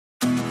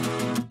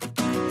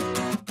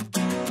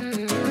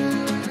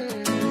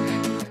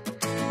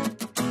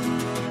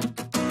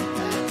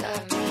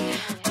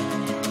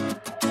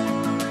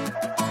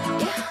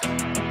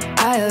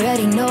I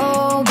already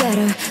know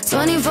better.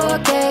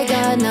 24K,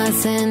 got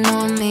nothing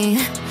on me.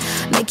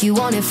 Make you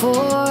want it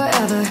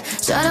forever.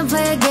 Try to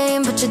play a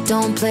game, but you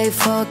don't play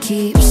for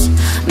keeps.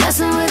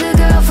 Messing with a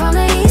girl from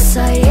the east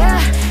side,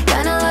 yeah.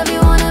 Kinda love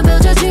you, wanna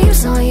build your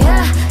dreams on,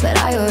 yeah. But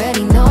I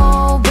already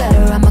know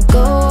better. I'm a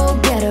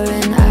go-getter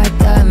and I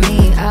got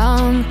me,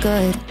 I'm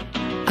good.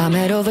 I'm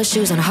head over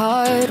shoes on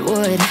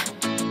hardwood.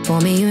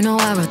 For me, you know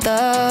I wrote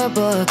the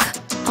book.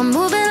 I'm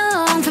moving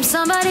along from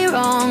somebody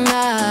wrong,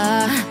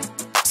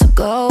 so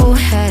go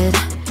ahead.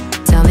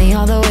 Tell me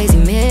all the ways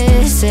you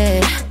miss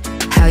it.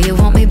 How you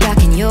want me back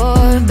in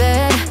your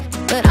bed.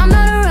 But I'm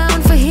not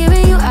around for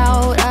hearing you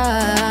out,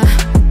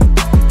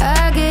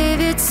 I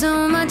gave you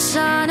too much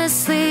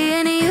honestly,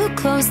 and you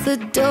closed the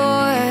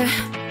door.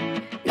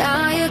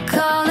 Now you're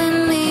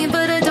calling me,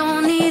 but I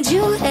don't need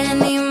you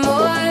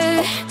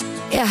anymore.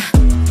 Yeah,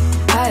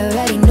 I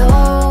already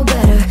know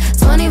better.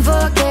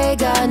 24K,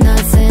 got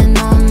nothing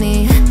on me.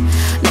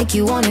 Make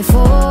you want it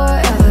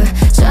forever.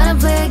 Tryna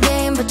play a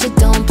game, but you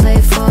don't play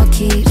for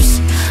keeps.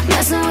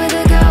 Messing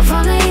with a girl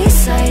from the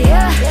east side,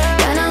 yeah.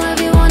 Kinda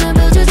love you, wanna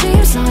build your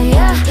dreams on,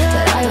 yeah.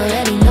 But I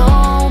already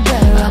know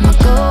better. I'm a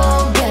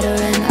go-getter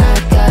and I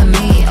got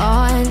me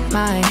on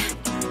my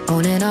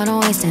own, and I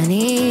don't waste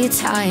any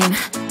time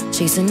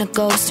chasing a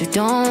ghost who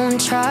don't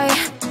try.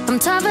 I'm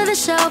top of the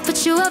shelf, but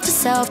you up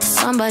yourself to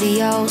somebody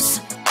else.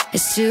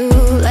 It's too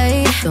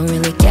late. Don't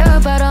really care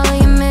about all of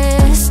your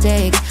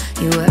mistakes.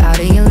 You were out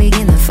of your league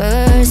in the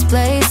first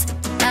place.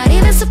 Not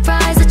even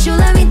surprised that you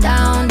let me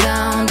down,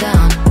 down,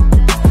 down.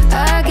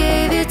 I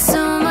gave you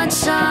too much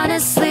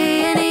honestly,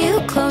 and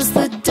you closed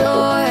the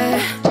door.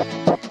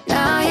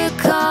 Now you're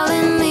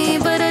calling me,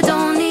 but I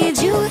don't need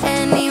you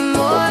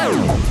anymore.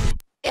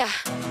 Yeah,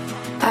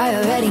 I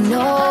already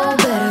know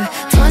better.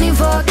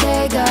 24K,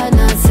 got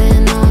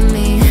nothing on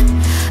me.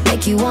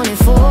 Make you want it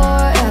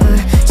forever.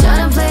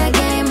 Tryna play a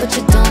game, but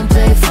you don't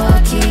play for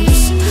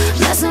keeps.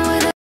 Messing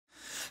with a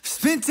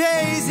Spent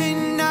days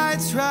and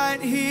nights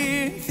right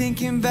here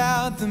thinking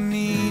about the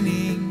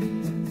meaning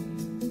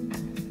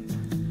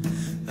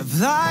of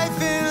life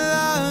and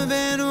love,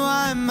 and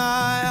why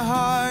my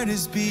heart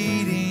is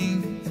beating.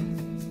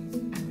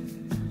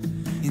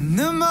 In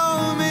the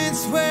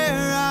moments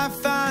where I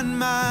find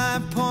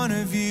my point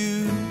of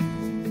view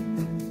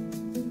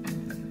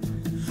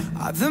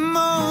are the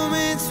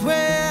moments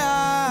where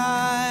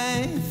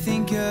I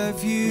think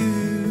of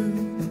you.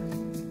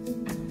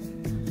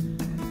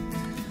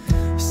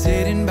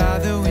 Sitting by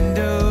the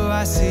window,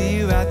 I see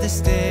you at the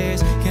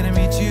stairs. Can I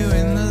meet you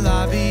in the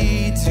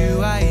lobby?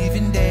 Do I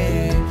even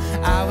dare?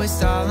 I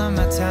waste all of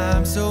my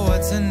time, so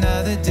what's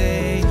another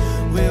day?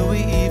 Will we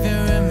even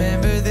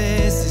remember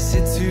this? Is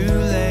it too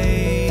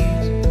late?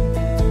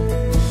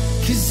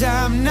 'Cause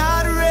I'm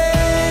not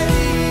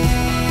ready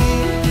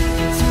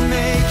to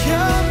make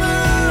a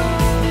move.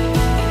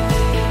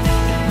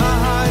 My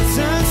heart's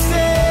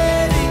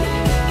unsteady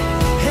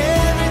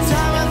every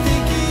time I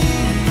think of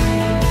you.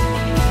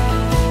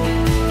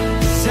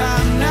 'Cause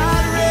I'm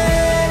not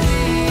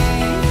ready.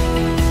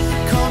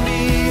 Call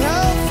me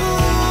a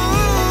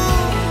fool.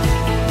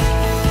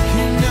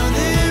 You know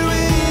that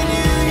when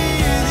you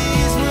hear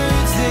these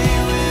words, they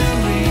will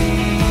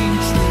ring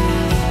true.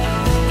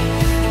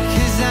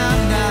 'Cause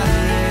I'm not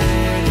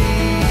ready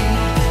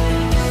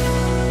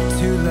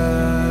to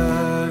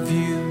love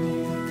you.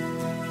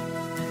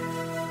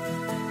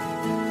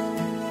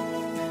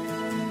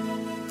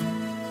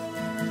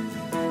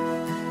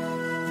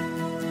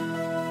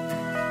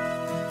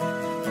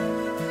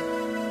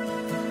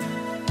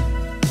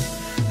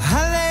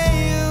 I lay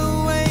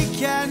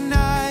awake at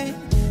night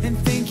and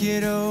think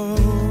it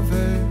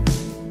over,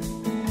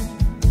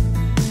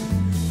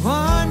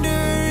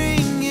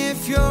 wondering if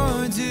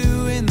you're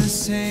doing the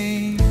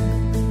same.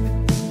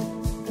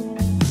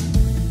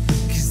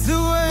 'Cause the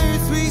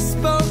words we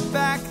spoke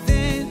back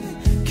then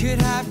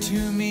could have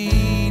two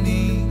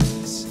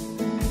meanings,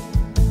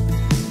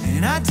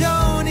 and I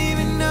don't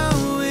even know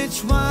which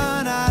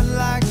one I'd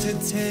like to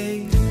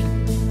take.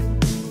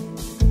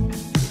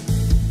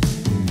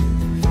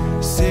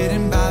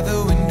 Sitting by the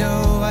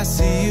window, I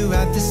see you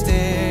at the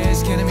stairs.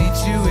 Can I meet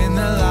you in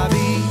the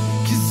lobby?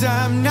 'Cause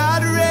I'm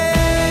not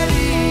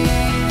ready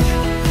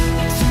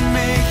to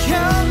make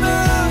a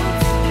move.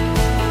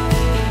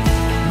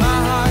 My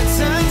heart's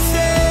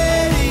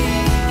unsteady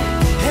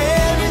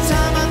every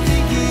time I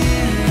think of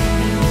you.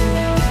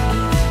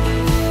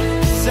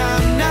 'Cause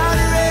I'm not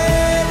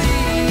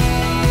ready.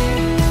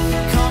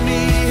 Call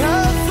me a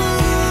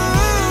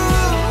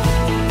fool.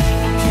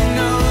 You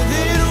know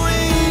that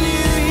when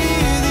you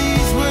hear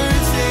these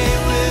words, they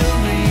will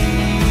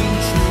ring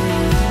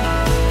true.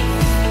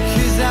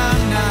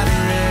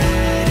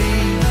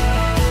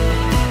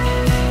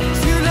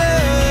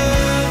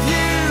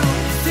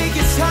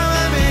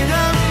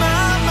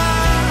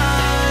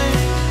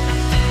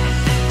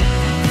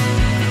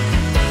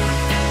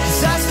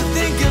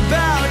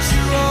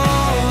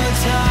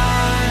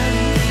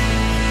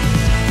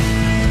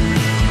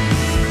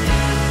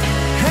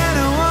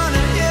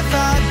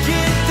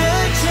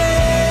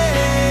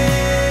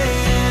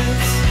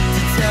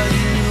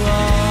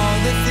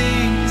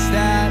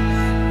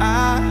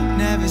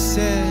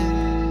 said,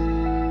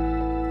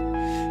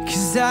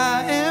 'cause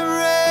I am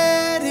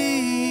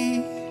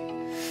ready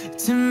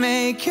to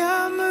make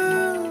a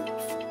move.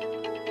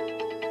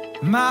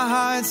 My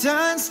heart's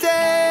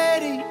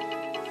unsteady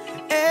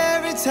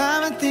every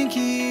time I think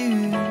of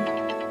you,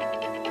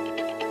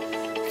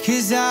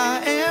 'cause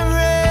I am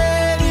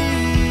ready.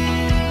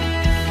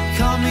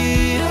 Call me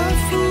a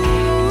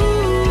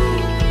fool.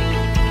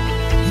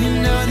 You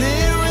know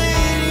that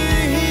when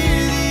you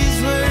hear these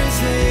words,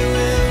 they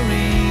will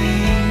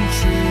ring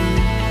true,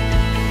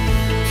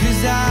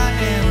 'cause I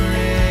am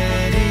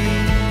ready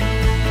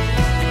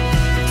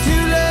to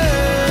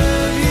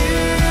love you.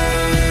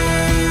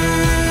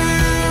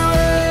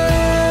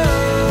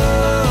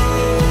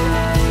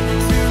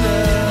 To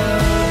love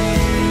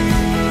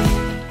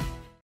you.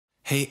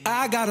 Hey, I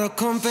got a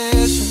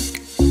confession.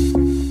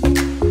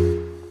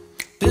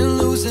 Been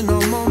losing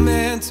all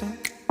momentum.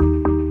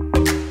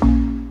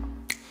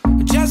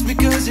 Just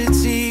because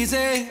it's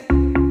easy,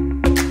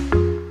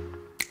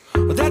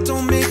 well, that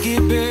don't make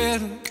it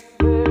better.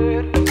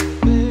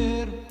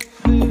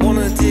 I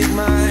wanna dig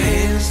my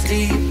hands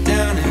deep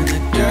down in the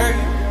dirt,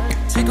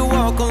 take a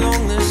walk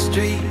along the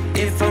street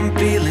if I'm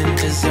feeling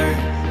dessert.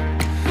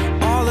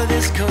 All of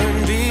this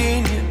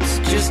convenience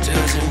just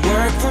doesn't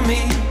work for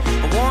me.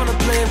 I wanna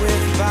play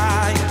with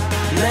fire,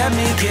 let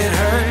me get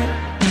hurt.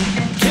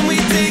 Can we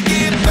take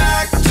it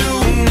back to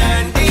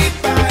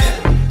 95?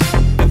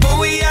 Before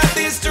we had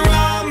this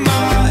drama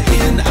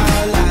in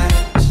our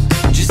lives,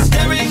 just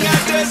staring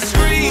at the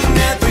screen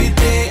every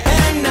day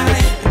and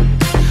night.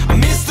 I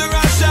miss the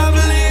rush of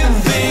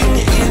living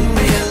in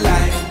real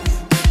life.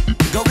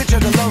 Go get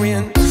your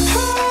DeLorean.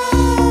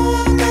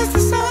 Oh, I miss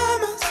the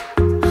summers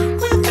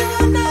when you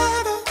and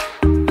never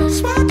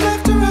swipe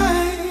left to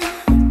right.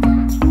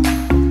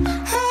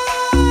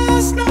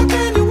 Snow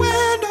in your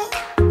window,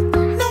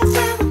 no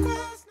friend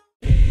request.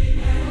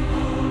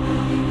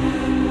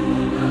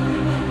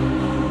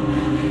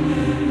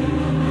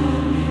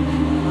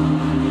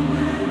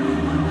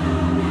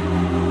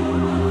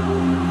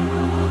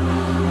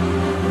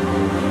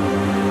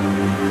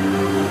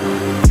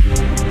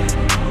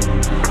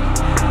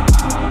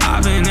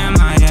 I've been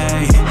MIA.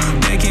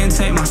 They can't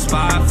take my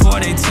spot before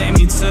they take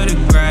me to the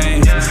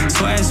grave.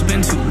 Swear it's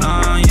been too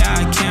long,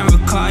 yeah, I can't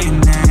recall your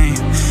name.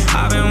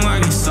 I've been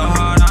working so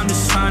hard, I'm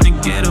just trying to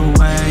get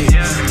away.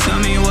 Tell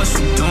me what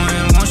you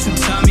doing, won't you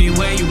tell me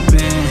where you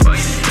been?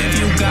 If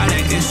you got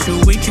an issue,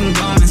 we can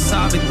go and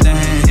solve it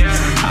then.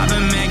 I've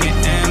been making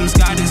M's,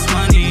 got this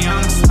money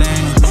I'ma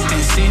spend.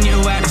 Ain't seen you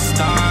at the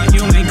start,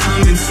 you ain't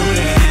coming to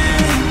the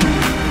end.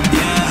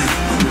 Yeah,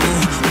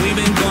 ooh, we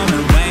been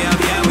going way up,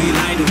 yeah, we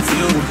like the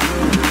view.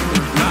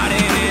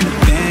 Riding in the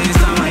Benz,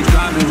 I might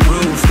drop the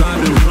roof, drop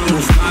the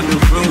roof, drop the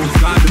roof,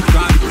 drop the,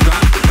 drop the,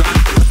 drop the, drop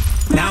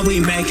the. Now we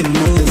making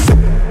moves.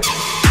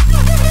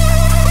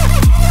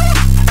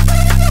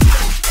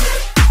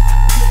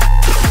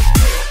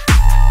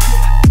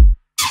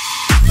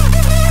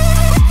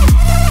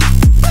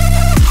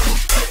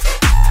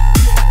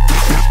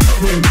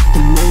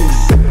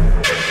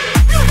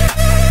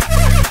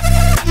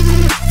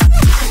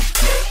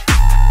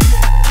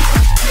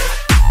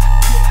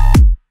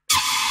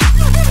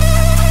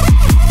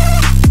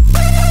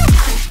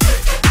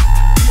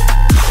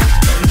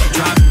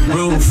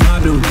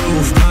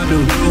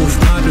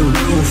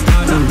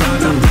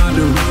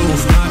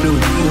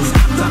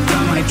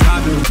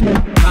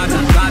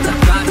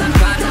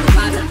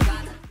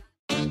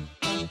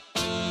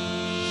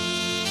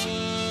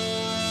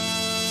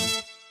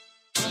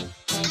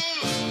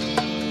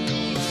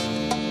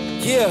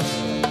 Yeah.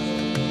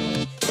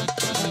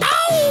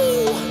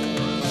 Ow!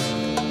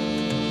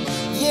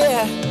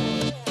 Yeah.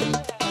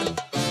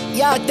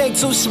 Y'all think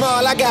too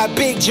small, I got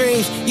big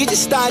dreams. You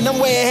just starting, I'm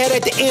way ahead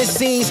at the end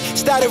scenes.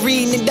 Started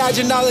reading and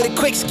dodging all of the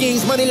quick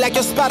schemes. Money like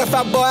your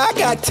Spotify, boy, I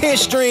got 10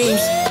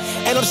 streams.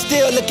 And I'm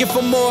still looking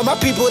for more. My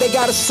people, they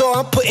got a soar,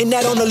 I'm putting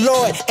that on the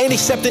Lord. Ain't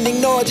accepting,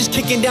 ignore, just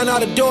kicking down all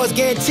the doors.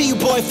 Guarantee you,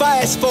 boy, if I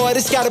ask for it,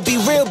 it's gotta be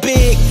real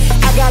big.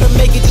 I gotta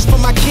make it just for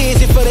my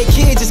kids and for their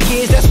kids'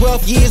 kids. That's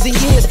wealth years and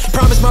years.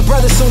 Promise my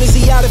brother soon as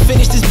he out and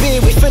finish this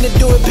bid, we finna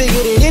do it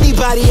bigger than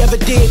anybody ever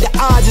did. The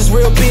odds is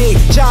real big,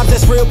 jobs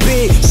that's real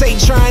big. Satan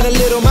trying a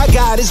little, my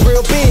God is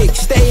real big.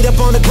 Stayed up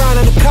on the grind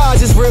on the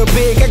cars is real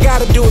big. I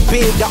gotta do it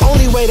big, the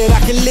only way that I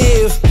can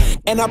live.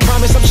 And I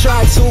promise I'm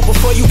trying to.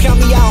 Before you count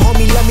me out,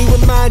 homie, let me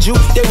remind you,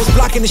 they was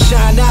blocking the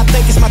shine. Now I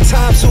think it's my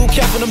time to.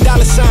 Counting them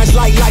dollar signs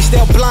like lights,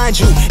 they'll blind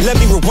you. Let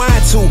me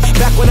rewind to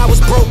back when I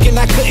was broke and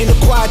I couldn't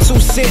acquire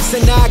 2 cents,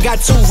 and now I got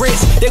 2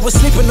 rents. They was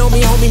sleeping on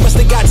me, homie, must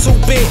have got too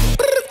big.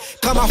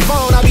 Call my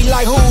phone, I be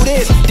like, who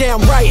this?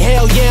 Damn right,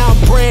 hell yeah, I'm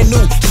brand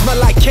new. Smell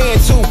like can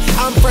too.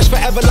 I'm fresh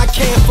forever like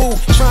canned food.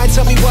 Try and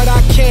tell me what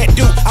I can't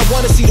do. I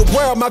wanna see the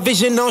world, my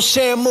vision on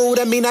Shamu.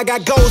 That mean I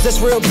got goals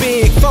that's real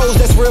big, foes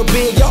that's real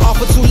big. Y'all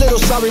offer too little,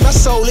 sorry, my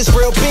soul is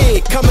real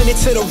big. Coming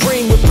into the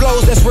ring with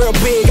blows that's real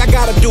big. I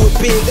gotta do it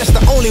big, that's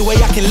the only way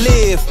I can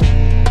live.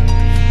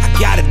 I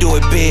gotta do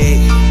it big.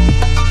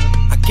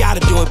 I gotta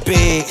do it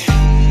big.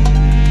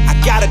 I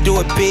gotta do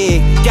it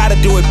big. Gotta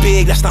do it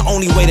big, that's the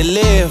only way to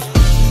live.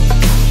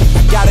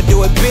 I gotta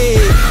do it big.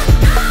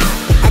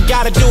 I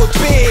gotta do it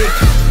big.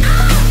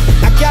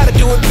 I gotta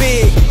do it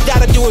big.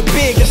 Gotta do it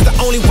big. That's the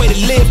only way to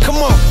live. Come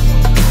on.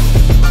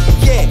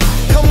 Yeah,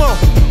 come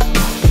on.